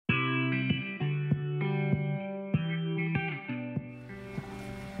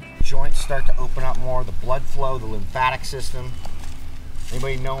start to open up more, the blood flow, the lymphatic system.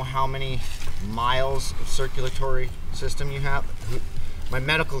 Anybody know how many miles of circulatory system you have? My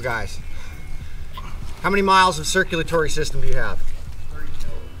medical guys. How many miles of circulatory system do you have?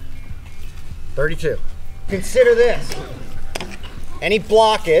 32. Consider this. Any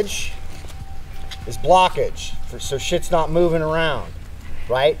blockage is blockage, so shit's not moving around,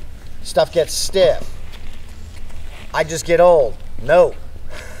 right? Stuff gets stiff. I just get old. No.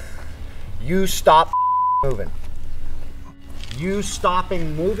 You stop moving. You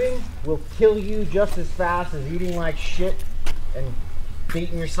stopping moving will kill you just as fast as eating like shit and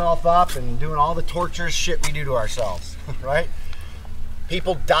beating yourself up and doing all the torturous shit we do to ourselves, right?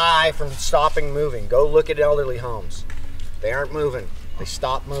 People die from stopping moving. Go look at elderly homes. They aren't moving. They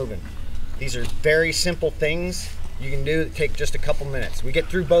stop moving. These are very simple things you can do that take just a couple minutes. We get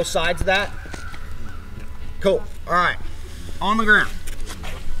through both sides of that? Cool. All right. On the ground.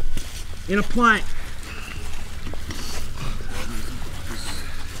 In a plank.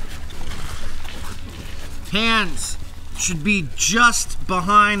 Hands should be just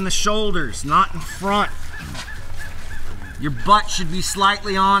behind the shoulders, not in front. Your butt should be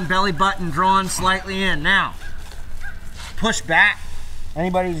slightly on, belly button drawn slightly in. Now, push back.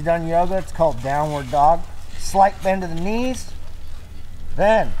 Anybody who's done yoga, it's called downward dog. Slight bend to the knees.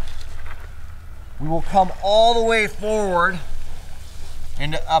 Then, we will come all the way forward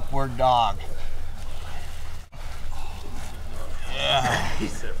into upward dog. Yeah.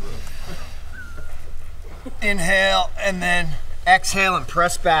 Inhale and then exhale and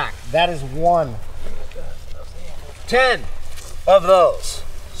press back. That is 1. 10 of those.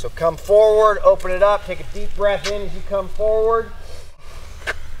 So come forward, open it up, take a deep breath in as you come forward.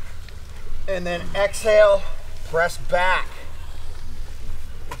 And then exhale, press back.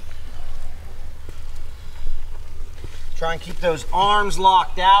 Try and keep those arms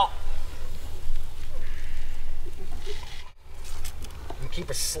locked out. And keep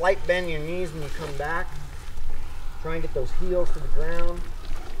a slight bend in your knees when you come back. Try and get those heels to the ground.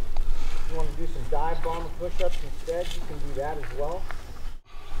 If you want to do some dive bomber push-ups instead, you can do that as well.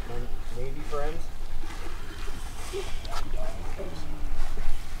 My Navy friends.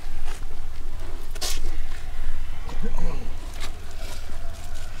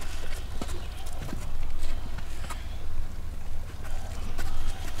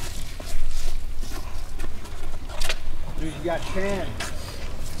 Dude, you got 10.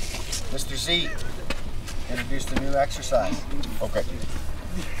 Mr. Z introduced a new exercise. Okay.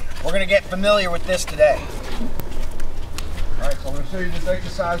 We're gonna get familiar with this today. All right, so I'm gonna show you this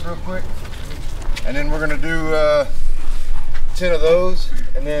exercise real quick. And then we're gonna do 10 of those,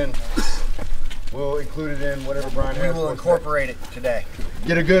 and then we'll include it in whatever Brian has. We will incorporate it today.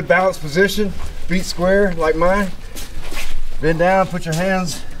 Get a good balanced position, feet square like mine. Bend down, put your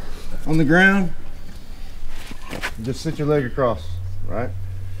hands on the ground. And just sit your leg across, right?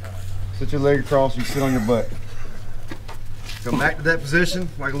 Sit your leg across, you sit on your butt. Come back to that position,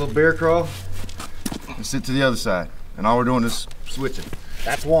 like a little bear crawl, and sit to the other side. And all we're doing is switching.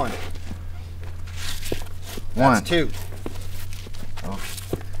 That's 1. That's 2.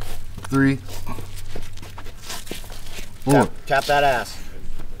 3. 4. Tap that ass.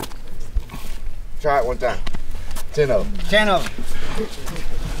 Try it one time. 10 of them. 10 of them.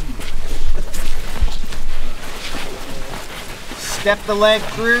 Step the leg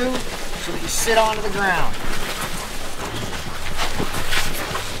through so that you sit onto the ground.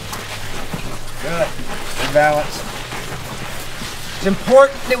 Good. Good balance. It's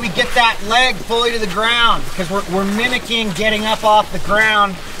important that we get that leg fully to the ground because we're mimicking getting up off the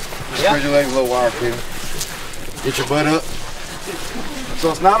ground. Spread your leg a little wider, Peter. Get your butt up.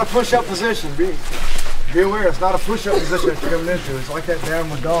 So it's not a push-up position. Be aware, it's not a push-up position that you're coming into. It's like that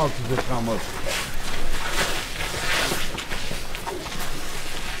downward dog position almost.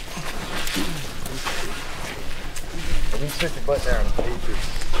 You can sit your butt down.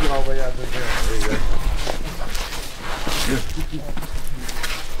 Get all the way out to the ground. There you go. Good.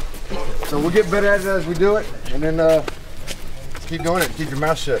 So we'll get better at it as we do it, and then keep doing it. Keep your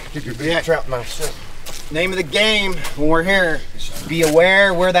mouth shut. Keep your trap mouth shut. Name of the game when we're here is be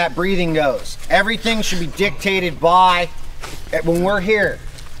aware where that breathing goes. Everything should be dictated by, when we're here,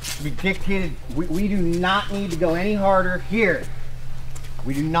 should be dictated. We do not need to go any harder here.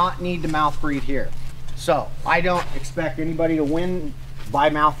 We do not need to mouth breathe here. So I don't expect anybody to win by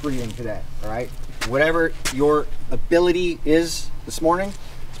mouth breathing today, all right? Whatever your ability is this morning,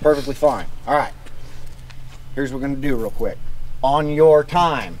 it's perfectly fine. All right, here's what we're gonna do real quick. On your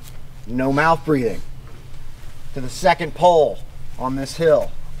time, no mouth breathing. To the second pole on this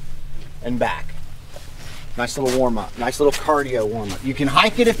hill and back. Nice little warm up, nice little cardio warm up. You can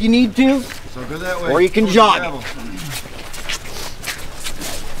hike it if you need to, So go that way. or you can jog it.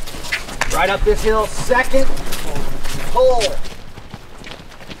 Right up this hill, second pull.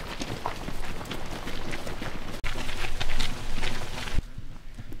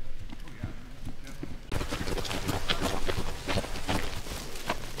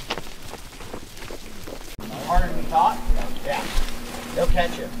 Harder than we thought? Yeah. They'll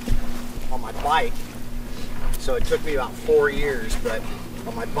catch you. On my bike, so it took me about 4 years, but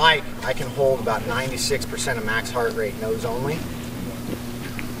on my bike, I can hold about 96% of max heart rate nose only.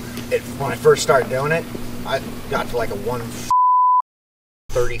 When I first started doing it, I got to like a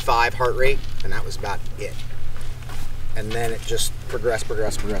 135 heart rate, and that was about it. And then it just progressed.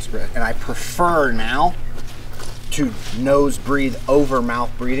 And I prefer now to nose breathe over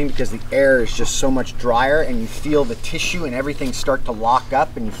mouth breathing because the air is just so much drier, and you feel the tissue and everything start to lock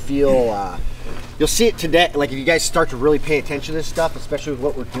up, and you feel, you'll see it today, like if you guys start to really pay attention to this stuff, especially with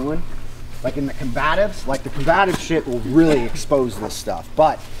what we're doing, like in the combatives, like the combative shit will really expose this stuff.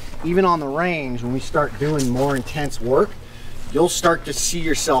 But even on the range, when we start doing more intense work, you'll start to see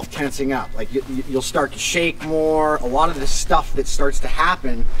yourself tensing up. Like you'll start to shake more. A lot of this stuff that starts to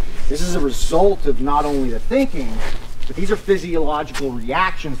happen, this is a result of not only the thinking, but these are physiological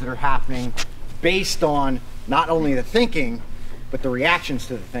reactions that are happening based on not only the thinking, but the reactions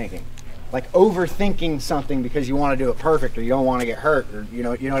to the thinking. Like overthinking something because you want to do it perfect, or you don't want to get hurt, or you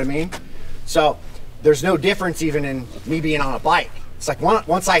know what I mean? So there's no difference even in me being on a bike. It's like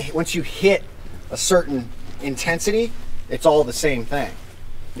once you hit a certain intensity, it's all the same thing.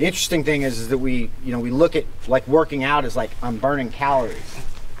 The interesting thing is that we look at like working out as like I'm burning calories.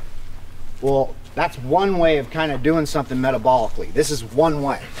 Well, that's one way of kind of doing something metabolically. This is one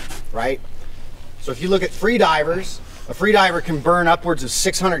way, right? So if you look at free divers, a free diver can burn upwards of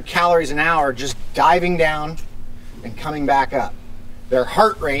 600 calories an hour just diving down and coming back up. Their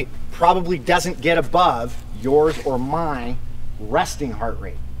heart rate probably doesn't get above yours or my resting heart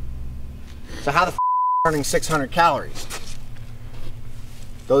rate. So how the f are burning 600 calories?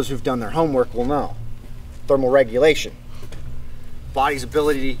 Those who've done their homework will know. Thermal regulation. Body's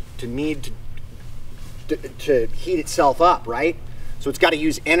ability to heat itself up, right? So it's got to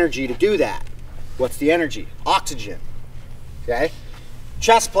use energy to do that. What's the energy? Oxygen. Okay?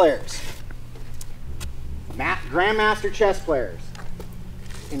 Chess players. Grandmaster chess players.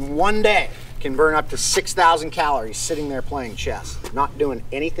 In one day can burn up to 6,000 calories sitting there playing chess, not doing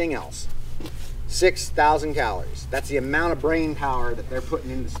anything else. 6,000 calories. That's the amount of brain power that they're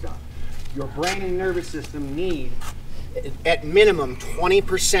putting into stuff. Your brain and nervous system need, at minimum,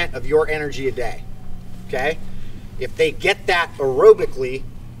 20% of your energy a day. Okay? If they get that aerobically,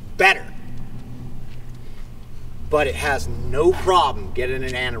 better. But it has no problem getting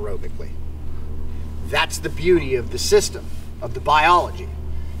it anaerobically. That's the beauty of the system, of the biology.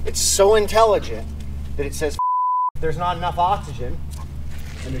 It's so intelligent that it says there's not enough oxygen,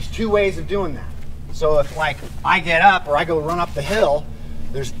 and there's two ways of doing that. So if like I get up or I go run up the hill,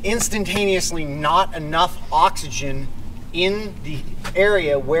 there's instantaneously not enough oxygen in the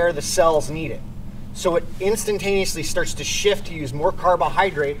area where the cells need it. So it instantaneously starts to shift to use more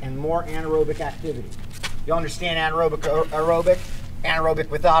carbohydrate and more anaerobic activity. You understand anaerobic, aerobic? Anaerobic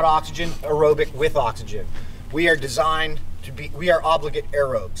without oxygen, aerobic with oxygen. We are designed to be, we are obligate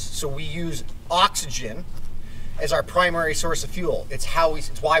aerobes. So we use oxygen as our primary source of fuel. It's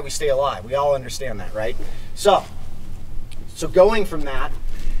why we stay alive. We all understand that, right? So going from that,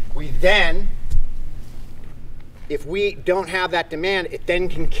 we then, if we don't have that demand, it then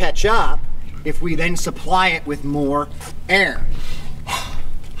can catch up if we then supply it with more air.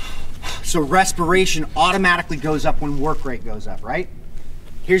 So respiration automatically goes up when work rate goes up, right?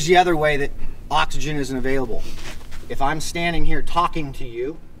 Here's the other way that oxygen isn't available. If I'm standing here talking to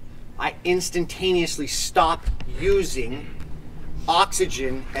you, I instantaneously stop using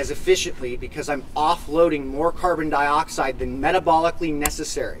oxygen as efficiently because I'm offloading more carbon dioxide than metabolically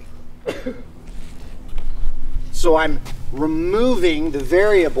necessary. So I'm removing the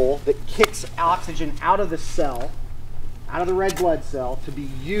variable that kicks oxygen out of the cell, out of the red blood cell, to be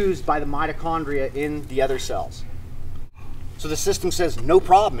used by the mitochondria in the other cells. So the system says no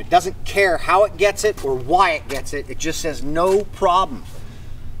problem. It doesn't care how it gets it or why it gets it. It just says no problem.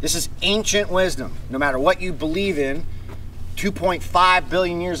 This is ancient wisdom. No matter what you believe in, 2.5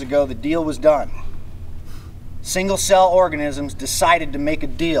 billion years ago, the deal was done. Single cell organisms decided to make a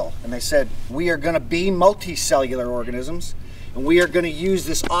deal, and they said, we are going to be multicellular organisms, and we are going to use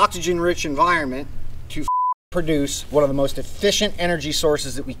this oxygen-rich environment to produce one of the most efficient energy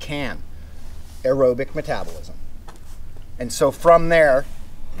sources that we can, aerobic metabolism. And so from there,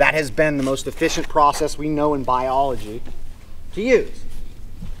 That has been the most efficient process we know in biology to use.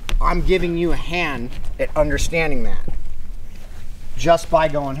 I'm giving you a hand at understanding that just by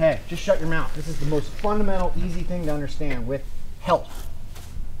going, hey, just shut your mouth. This is the most fundamental, easy thing to understand with health.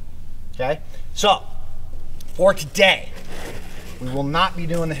 Okay? So, for today, we will not be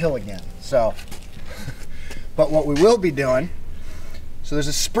doing the hill again. So, but what we will be doing, so there's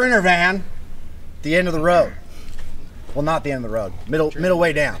a sprinter van at the end of the road. Well, not the end of the road, middle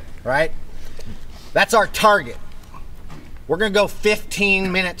way down, right? That's our target. We're gonna go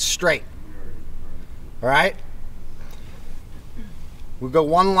 15 minutes straight, all right? We'll go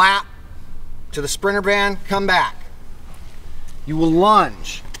 1 lap to the sprinter van, come back. You will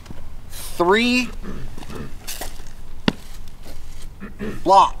lunge 3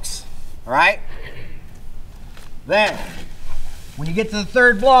 blocks, all right? Then, when you get to the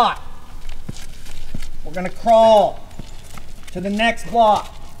 3rd block, we're gonna crawl to the next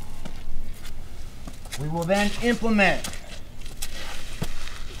block. We will then implement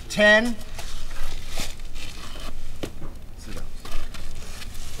 10 sit-outs.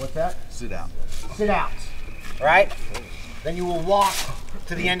 What's that? Sit-out. Sit-outs, right? Then you will walk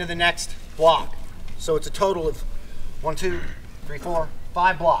to the end of the next block. So it's a total of 1, 2, 3, 4,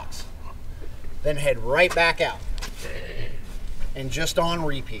 5 blocks. Then head right back out. And just on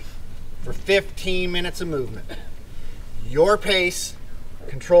repeat for 15 minutes of movement. Your pace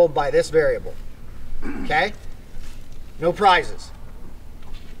controlled by this variable. Okay? No prizes.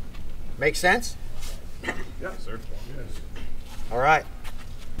 Make sense? Yeah, sir. Yes. All right.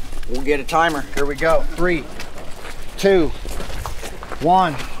 We'll get a timer. Here we go. 3, 2,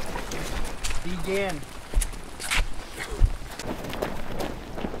 1. Begin.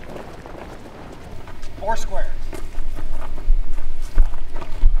 Four squares.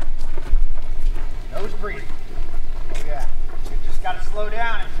 Nose breathing. Yeah. You just got to slow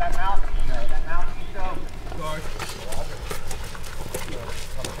down. It's that mouth. That mouth needs to open. Sorry.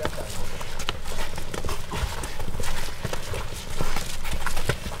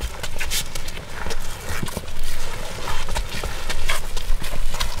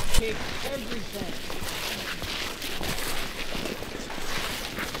 Take everything.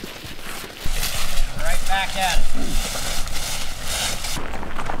 Right back at it.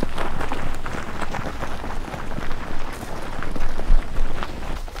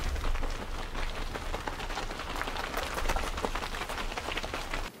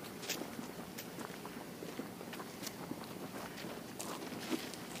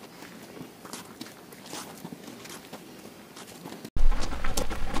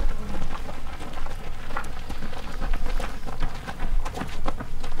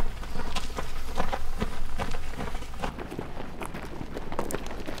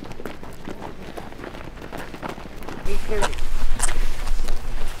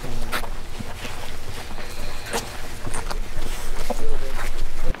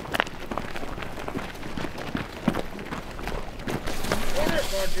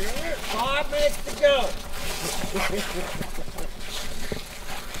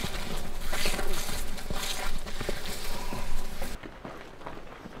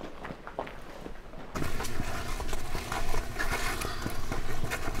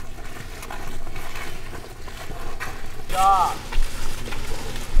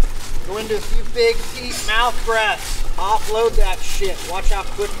 Go into a few big, deep mouth breaths. Offload that shit. Watch how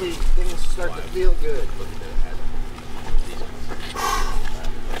quickly things start to feel good.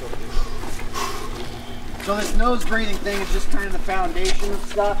 So this nose breathing thing is just kind of the foundation of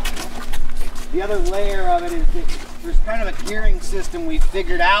stuff. The other layer of it is that there's kind of a gearing system we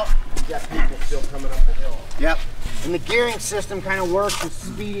figured out. You got people still coming up the hill. Yep. And the gearing system kind of works with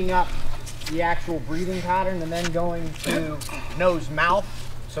speeding up the actual breathing pattern and then going to nose mouth.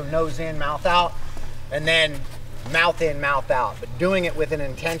 So nose in, mouth out, and then mouth in, mouth out. But doing it with an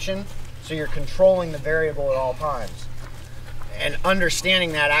intention, so you're controlling the variable at all times. And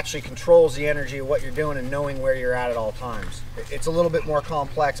understanding that actually controls the energy of what you're doing and knowing where you're at all times. It's a little bit more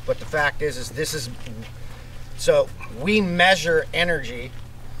complex, but the fact is this is, so we measure energy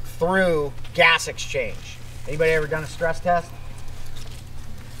through gas exchange. Anybody ever done a stress test?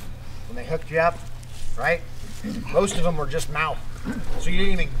 When they hooked you up, right? Most of them were just mouth. So you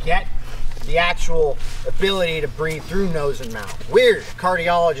didn't even get the actual ability to breathe through nose and mouth. Weird,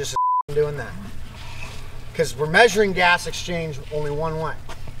 cardiologist is doing that. Because we're measuring gas exchange only one way,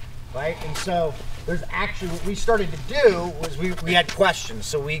 right? And so there's actually, what we started to do was we had questions.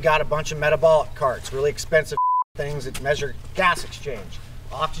 So we got a bunch of metabolic carts, really expensive things that measure gas exchange,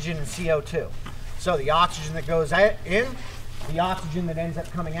 oxygen and CO2. So the oxygen that goes in the oxygen that ends up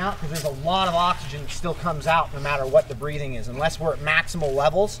coming out, because there's a lot of oxygen that still comes out no matter what the breathing is, unless we're at maximal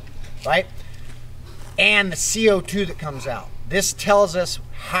levels, right? And the CO2 that comes out. This tells us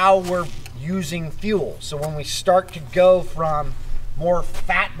how we're using fuel. So when we start to go from more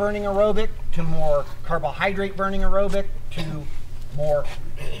fat burning aerobic to more carbohydrate burning aerobic to more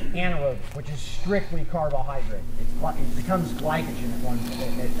anaerobic, which is strictly carbohydrate. It becomes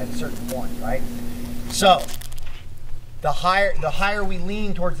glycogen at a certain point, right? So the higher we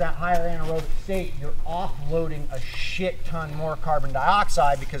lean towards that higher anaerobic state, you're offloading a shit ton more carbon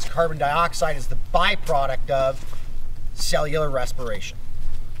dioxide, because carbon dioxide is the byproduct of cellular respiration,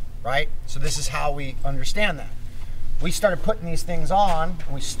 right? So this is how we understand that. We started putting these things on,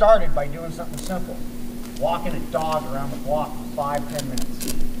 and we started by doing something simple. Walking a dog around the block for 5-10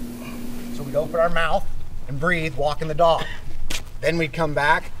 minutes. So we'd open our mouth and breathe, walking the dog. Then we'd come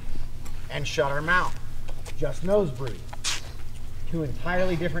back and shut our mouth. Just nose breathe. Two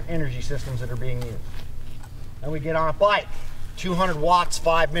entirely different energy systems that are being used. Then we get on a bike. 200 watts,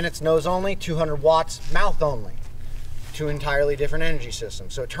 5 minutes, nose only. 200 watts, mouth only. Two entirely different energy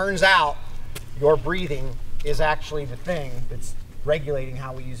systems. So it turns out your breathing is actually the thing that's regulating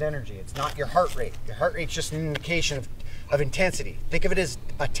how we use energy. It's not your heart rate. Your heart rate's just an indication of intensity. Think of it as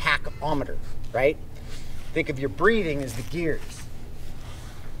a tachometer, right? Think of your breathing as the gears.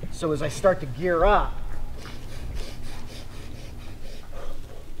 So as I start to gear up,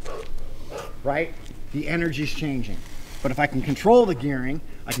 right, the energy's changing. But if I can control the gearing,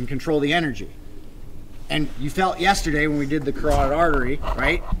 I can control the energy. And you felt yesterday when we did the carotid artery,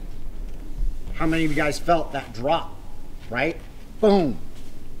 right? How many of you guys felt that drop, right? Boom.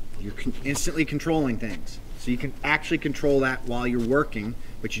 You're instantly controlling things. So you can actually control that while you're working,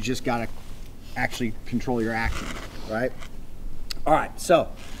 but you just gotta actually control your action, right? All right, so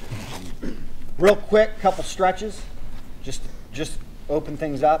real quick, couple stretches, just open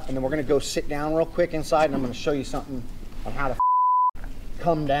things up, and then we're gonna go sit down real quick inside, and I'm gonna show you something on how to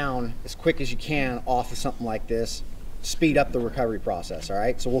come down as quick as you can off of something like this, speed up the recovery process, all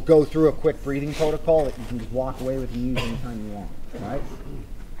right? So we'll go through a quick breathing protocol that you can just walk away with and use anytime you want, all right?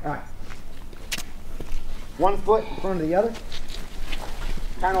 All right. One foot in front of the other,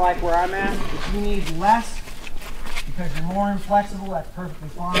 kind of like where I'm at. If you need less because you're more inflexible, that's perfectly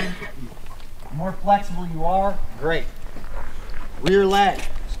fine. The more flexible you are, great. Rear leg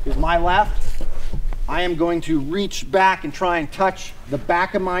is my left. I am going to reach back and try and touch the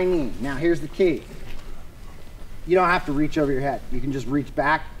back of my knee. Now here's the key. You don't have to reach over your head. You can just reach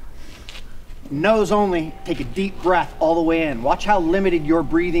back. Nose only, take a deep breath all the way in. Watch how limited your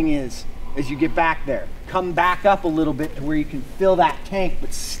breathing is as you get back there. Come back up a little bit to where you can fill that tank,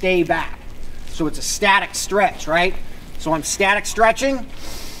 but stay back. So it's a static stretch, right? So I'm static stretching.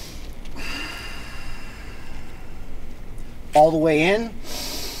 All the way in,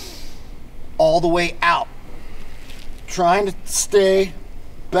 all the way out. Trying to stay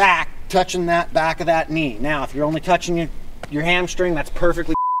back, touching that back of that knee. Now, if you're only touching your hamstring, that's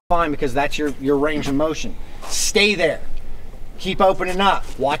perfectly fine, because that's your range of motion. Stay there. Keep opening up.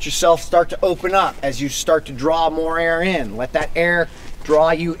 Watch yourself start to open up as you start to draw more air in. Let that air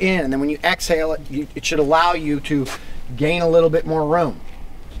draw you in, and then when you exhale it, it should allow you to gain a little bit more room.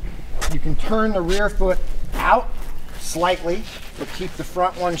 You can turn the rear foot out slightly, but keep the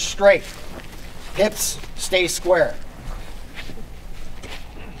front one straight. Hips stay square.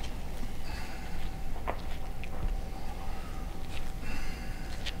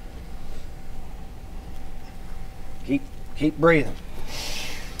 Keep breathing.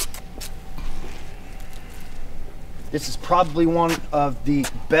 This is probably one of the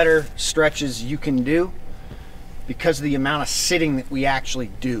better stretches you can do because of the amount of sitting that we actually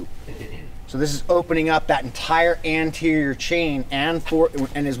do. So this is opening up that entire anterior chain, and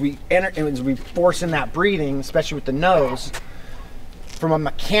as we force in that breathing, especially with the nose, from a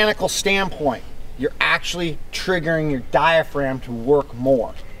mechanical standpoint, you're actually triggering your diaphragm to work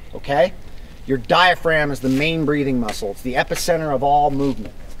more, okay? Your diaphragm is the main breathing muscle. It's the epicenter of all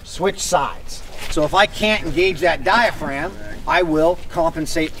movement. Switch sides. So if I can't engage that diaphragm, I will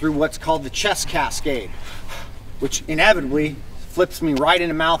compensate through what's called the chest cascade, which inevitably flips me right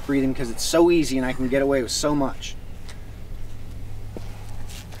into mouth breathing because it's so easy and I can get away with so much.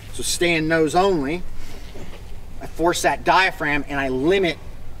 So staying nose only, I force that diaphragm and I limit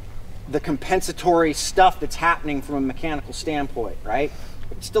the compensatory stuff that's happening from a mechanical standpoint, right?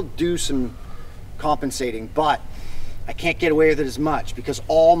 I can still do some compensating, but I can't get away with it as much because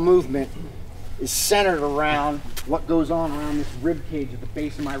all movement is centered around what goes on around this rib cage at the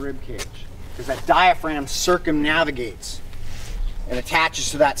base of my rib cage, because that diaphragm circumnavigates and attaches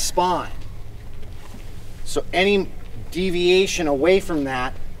to that spine. So any deviation away from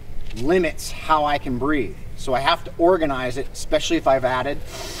that limits how I can breathe. So I have to organize it, especially if I've added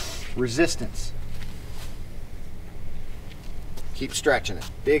resistance. Keep stretching it.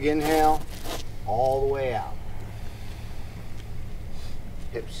 Big inhale, all the way out.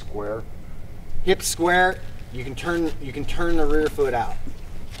 Hips square. Hips square. You can turn the rear foot out.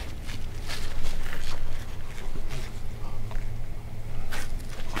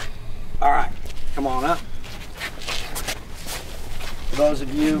 All right, come on up. For those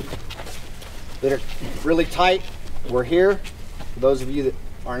of you that are really tight, we're here. For those of you that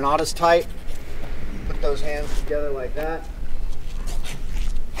are not as tight, put those hands together like that.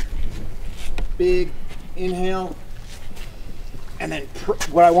 Big inhale. And then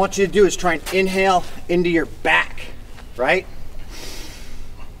what I want you to do is try and inhale into your back, right?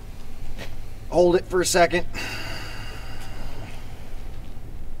 Hold it for a second.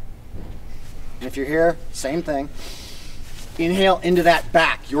 And if you're here, same thing. Inhale into that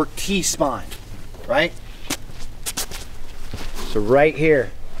back, your T-spine, right? So right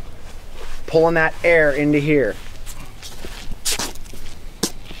here, pulling that air into here.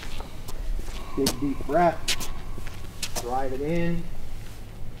 Big deep breath. Drive it in,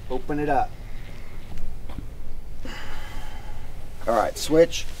 open it up. All right,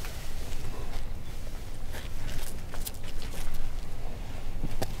 switch.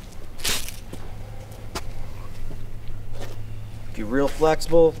 If you're real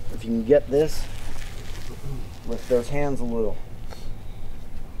flexible, if you can get this, lift those hands a little.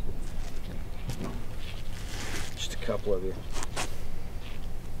 Just a couple of you.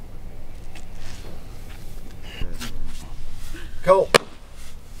 Cool.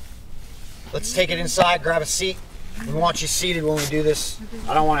 Let's take it inside, grab a seat. We want you seated when we do this.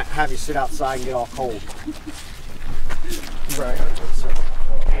 I don't want to have you sit outside and get all cold. Right. So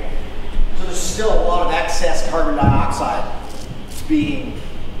there's still a lot of excess carbon dioxide being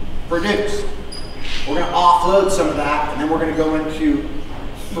produced. We're going to offload some of that, and then we're going to go into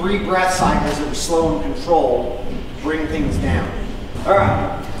 3 breath cycles that are slow and controlled, bring things down. All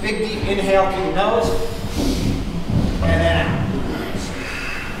right, big deep inhale through the nose, and then out.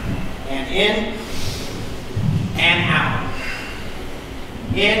 And in, and out.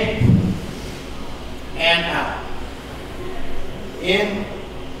 In, and out. In,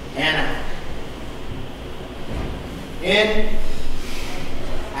 and out. In,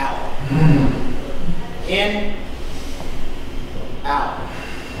 out. In, out.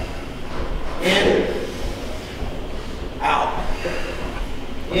 In, out.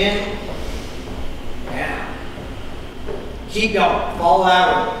 In, and out. Keep going. Follow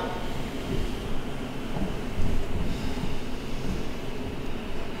that one.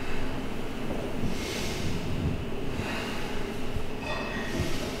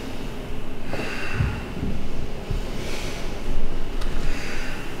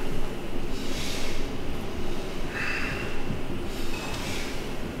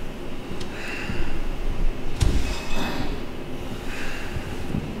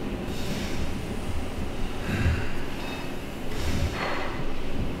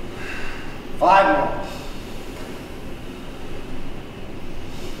 Five more.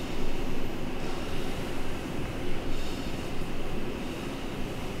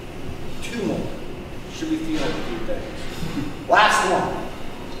 Two more. Should be feeling a few things. Last one.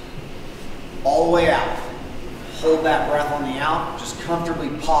 All the way out. Hold that breath on the out. Just comfortably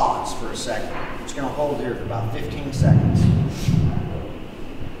pause for a second. I'm just going to hold here for about 15 seconds.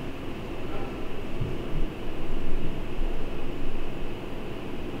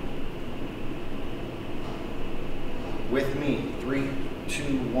 With me, 3, 2,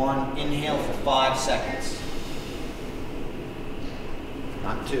 1, inhale for 5 seconds.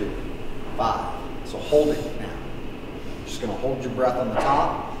 Not 2, 5. So hold it now. Just gonna hold your breath on the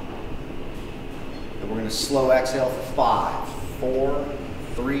top. And we're gonna slow exhale for 5, 4,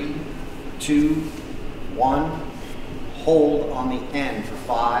 3, 2, 1. Hold on the end for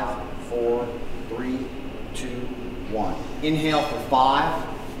 5, 4, 3, 2, 1. Inhale for 5,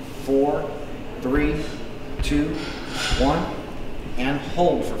 4, 3, 2, 1, and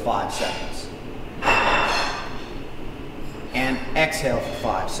hold for 5 seconds. And exhale for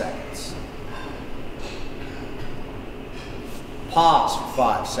 5 seconds. Pause for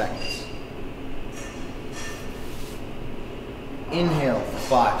 5 seconds. Inhale for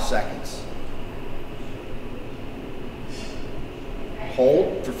 5 seconds.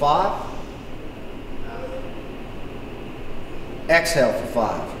 Hold for 5. Exhale for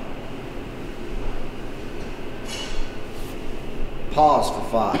 5. Pause for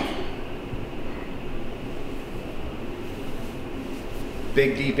 5.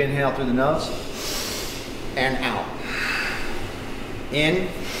 Big deep inhale through the nose and out. In,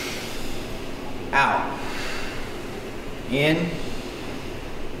 out. In,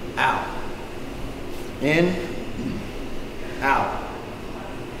 out. In, out.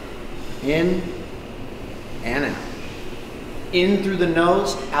 In, and out. In through the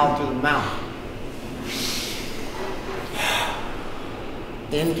nose, out through the mouth.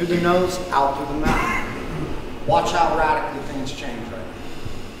 In through the nose, out through the mouth. Watch how radically things change right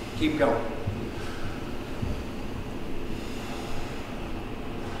now. Keep going.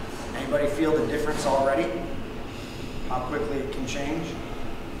 Anybody feel the difference already? How quickly it can change?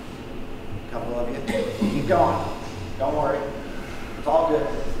 A couple of you. Keep going. Don't worry. It's all good.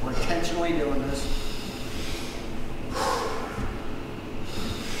 We're intentionally doing this.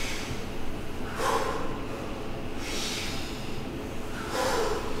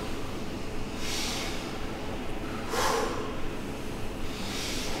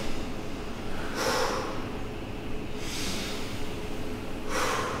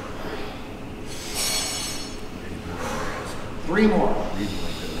 Three more.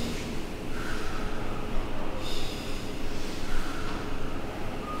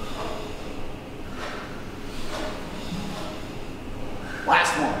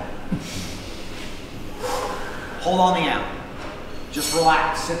 Last one. Hold on the out. Just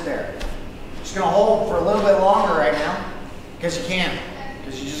relax, sit there. Just gonna hold for a little bit longer right now, because you can.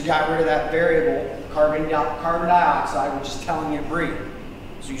 Because you just got rid of that variable carbon dioxide, which is telling you to breathe.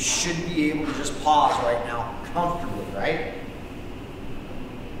 So you should be able to just pause right now comfortably, right?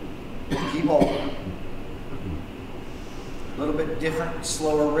 Keep holding. A little bit different,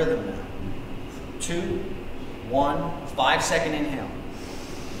 slower rhythm now. 2, 1, 5-second inhale.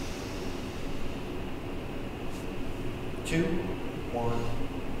 2, 1,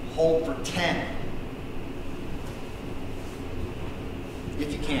 hold for 10.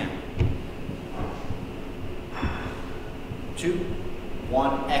 If you can. 2,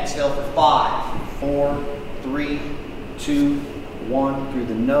 1, exhale for 5, 4, 3, 2, 1, through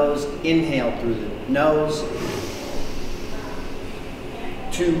the nose, inhale through the nose,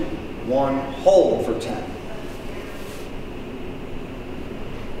 2, 1, hold for 10.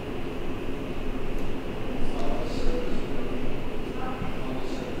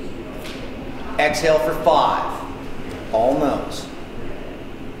 Exhale for 5, all nose.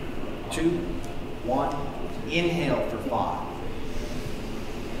 2, 1, inhale for 5.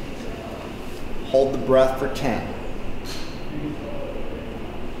 Hold the breath for 10.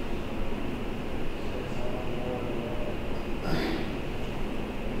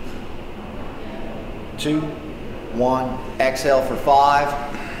 2, 1, exhale for 5.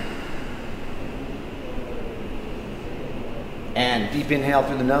 And deep inhale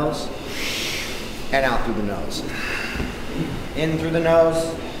through the nose and out through the nose. In through the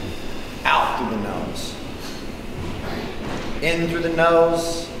nose, out through the nose. In through the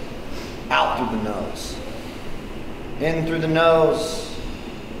nose, out through the nose. In through the nose,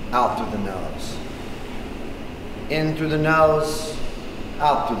 out through the nose. In through the nose,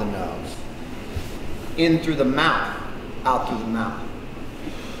 out through the nose. In through the mouth, out through the mouth.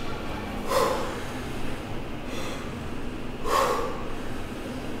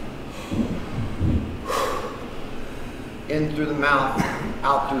 In through the mouth,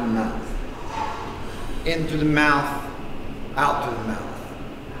 out through the mouth. In through the mouth, out through the mouth.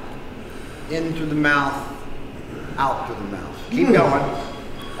 In through the mouth, out through the mouth. Keep going.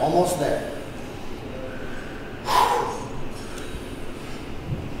 Almost there.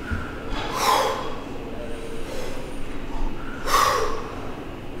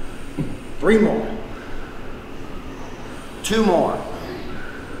 Three more. 2 more.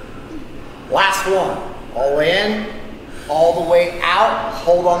 Last one. All the way in, all the way out.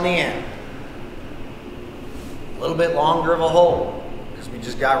 Hold on the end. A little bit longer of a hold because we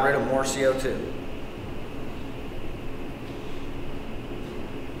just got rid of more CO2.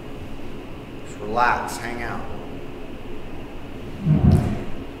 Just relax, hang out.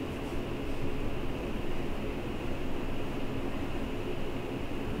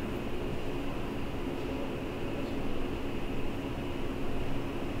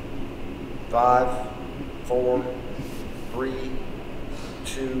 Five, 4, 3,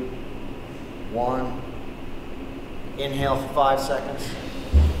 2, 1. Inhale for 5 seconds.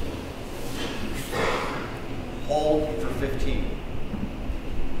 Hold for 15.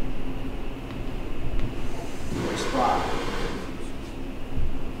 There's 5.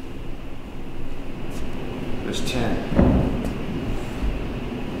 There's 10.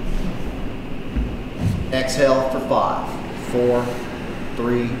 Exhale for 5, 4,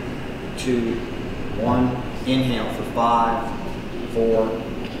 3, 2, 1. Inhale for 5, 4,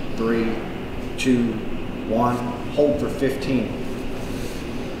 3, 2, 1. Hold for 15.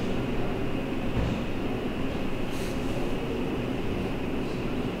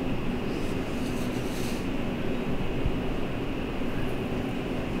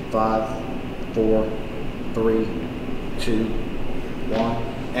 5, 4, 3, 2,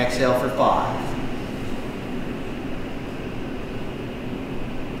 1. Exhale for 5.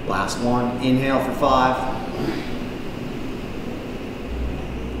 Last one. Inhale for 5.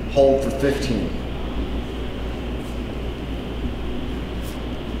 Hold for 15.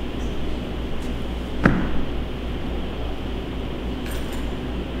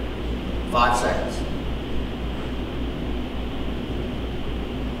 Five seconds.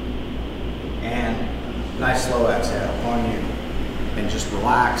 And nice slow exhale on you. And just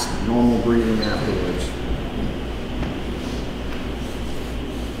relax, normal breathing afterwards.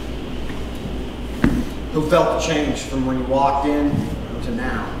 Who felt the change from when you walked in to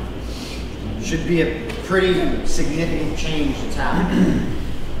now? Should be a pretty significant change that's happening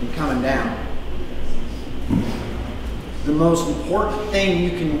and coming down. The most important thing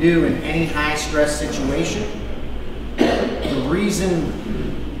you can do in any high stress situation,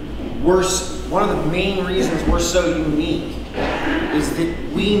 one of the main reasons we're so unique is that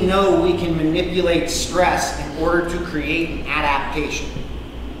we know we can manipulate stress in order to create an adaptation.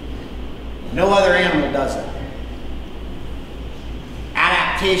 No other animal does it.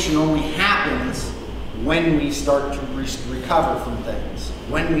 Adaptation only happens when we start to recover from things,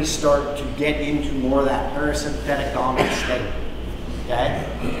 when we start to get into more of that parasympathetic dominant state. Okay?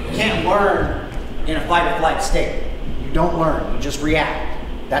 You can't learn in a fight or flight state. You don't learn, you just react.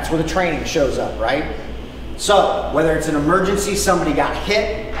 That's where the training shows up, right? So, whether it's an emergency, somebody got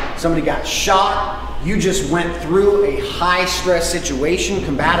hit, somebody got shot, you just went through a high stress situation,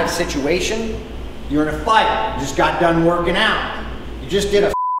 combative situation, you're in a fight, you just got done working out, you just did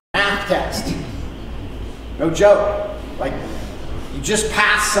a math test. No joke. Like, you just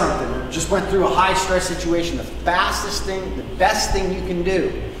passed something, or just went through a high stress situation. The fastest thing, the best thing you can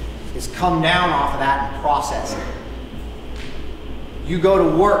do is come down off of that and process it. You go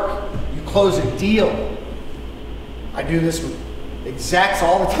to work, you close a deal. I do this with execs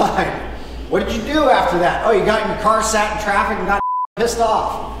all the time. What did you do after that? Oh, you got in your car, sat in traffic, and got pissed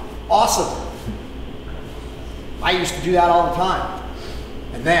off. Awesome. I used to do that all the time.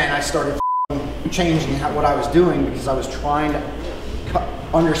 And then I started changing what I was doing because I was trying to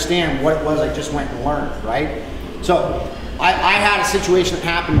understand what it was I just went and learned, right? So I had a situation that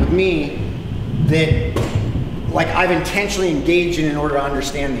happened with me that, like, I've intentionally engaged in order to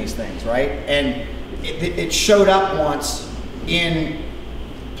understand these things, right? And it showed up once in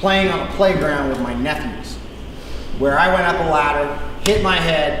playing on a playground with my nephews, where I went up a ladder, hit my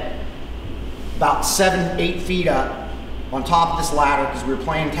head about 7, 8 feet up on top of this ladder because we were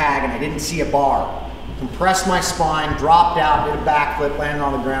playing tag and I didn't see a bar. Compressed my spine, dropped out, did a backflip, landed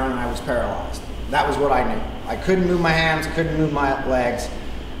on the ground, and I was paralyzed. That was what I knew. I couldn't move my hands, couldn't move my legs,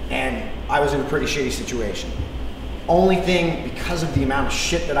 and I was in a pretty shitty situation. Only thing, because of the amount of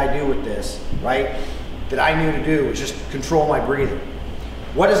shit that I do with this, right, that I knew to do was just control my breathing.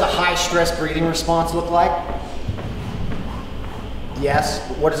 What does a high stress breathing response look like? Yes,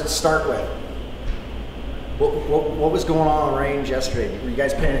 but what does it start with? What was going on the range yesterday? Were you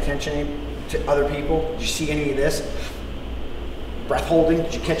guys paying attention to other people? Did you see any of this? Breath holding?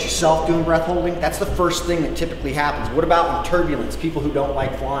 Did you catch yourself doing breath holding? That's the first thing that typically happens. What about in turbulence? People who don't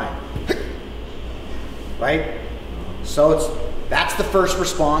like flying, right? So that's the first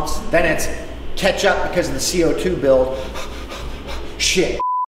response. Then it's catch up because of the CO2 build. Shit.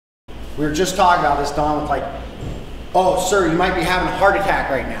 We were just talking about this, Don, with like, oh, sir, you might be having a heart attack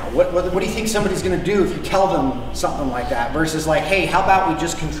right now. What do you think somebody's gonna do if you tell them something like that? Versus like, hey, how about we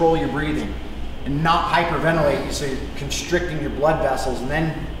just control your breathing and not hyperventilate you so you're constricting your blood vessels, and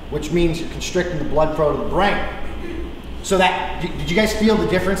then, which means you're constricting the blood flow to the brain. So that, did you guys feel the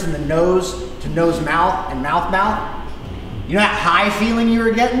difference in the nose to nose-mouth and mouth-mouth? You know that high feeling you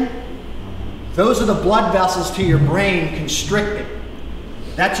were getting? Those are the blood vessels to your brain constricted.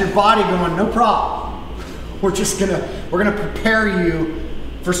 That's your body going, no problem. We're gonna prepare you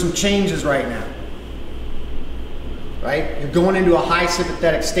for some changes right now. Right? You're going into a high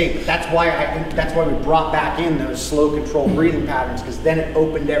sympathetic state, but that's why we brought back in those slow controlled breathing patterns, because then it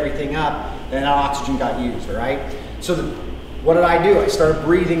opened everything up and oxygen got used, all right? So what did I do? I started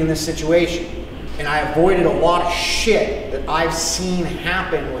breathing in this situation, and I avoided a lot of shit that I've seen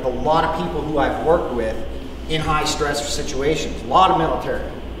happen with a lot of people who I've worked with in high stress situations. A lot of military,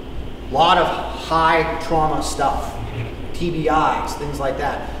 a lot of high trauma stuff, TBIs, things like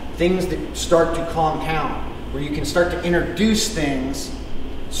that. Things that start to compound, where you can start to introduce things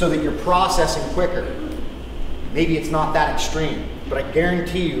so that you're processing quicker. Maybe it's not that extreme, but I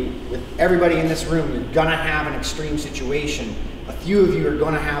guarantee you, with everybody in this room, you're gonna have an extreme situation. A few of you are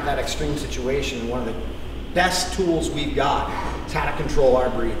gonna have that extreme situation. One of the best tools we've got It's how to control our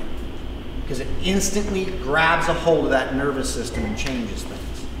breathing. Because it instantly grabs a hold of that nervous system and changes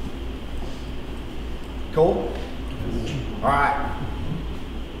things. Cool? All right.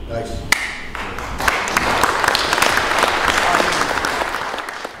 Nice.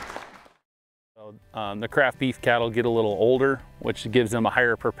 The craft beef cattle get a little older, which gives them a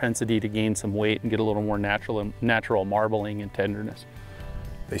higher propensity to gain some weight and get a little more natural marbling and tenderness.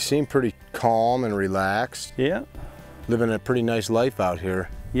 They seem pretty calm and relaxed. Yeah. Living a pretty nice life out here.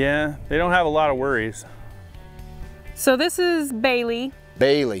 Yeah, they don't have a lot of worries. So this is Bailey.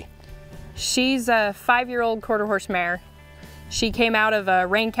 Bailey. She's a 5-year-old quarter horse mare. She came out of a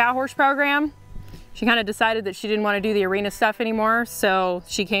rein cow horse program. She kind of decided that she didn't want to do the arena stuff anymore, so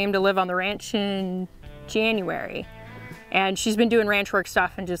she came to live on the ranch in January. And she's been doing ranch work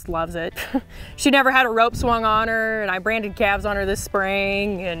stuff and just loves it. She never had a rope swung on her, and I branded calves on her this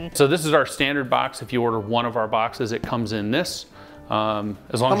spring. And so this is our standard box. If you order one of our boxes, it comes in this. As long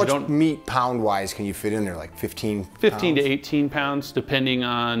as you don't... How much meat pound-wise can you fit in there, like 15 pounds? 15 to 18 pounds, depending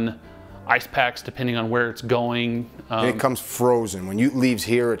on ice packs, depending on where it's going. And it comes frozen. When it leaves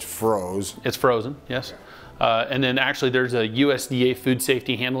here, it's froze. It's frozen, yes. And then actually there's a USDA food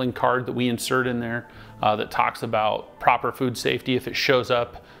safety handling card that we insert in there that talks about proper food safety. If it shows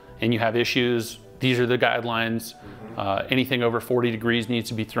up and you have issues, these are the guidelines. Anything over 40 degrees needs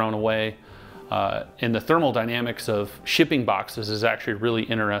to be thrown away. And the thermal dynamics of shipping boxes is actually really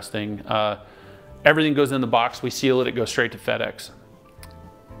interesting. Everything goes in the box, we seal it, it goes straight to FedEx.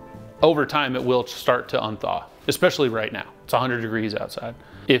 Over time, it will start to unthaw, especially right now. It's 100 degrees outside.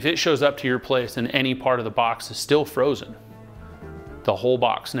 If it shows up to your place and any part of the box is still frozen, the whole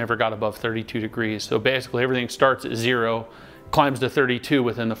box never got above 32 degrees. So basically everything starts at 0, climbs to 32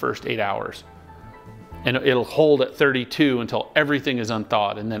 within the first 8 hours. And it'll hold at 32 until everything is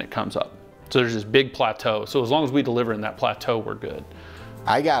unthawed, and then it comes up. So there's this big plateau. So as long as we deliver in that plateau, we're good.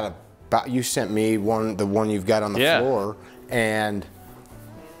 I got you sent me the one you've got on the floor, and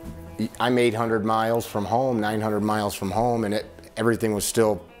I'm 800 miles from home, 900 miles from home, and everything was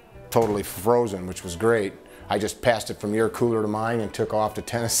still totally frozen, which was great. I just passed it from your cooler to mine and took off to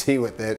Tennessee with it.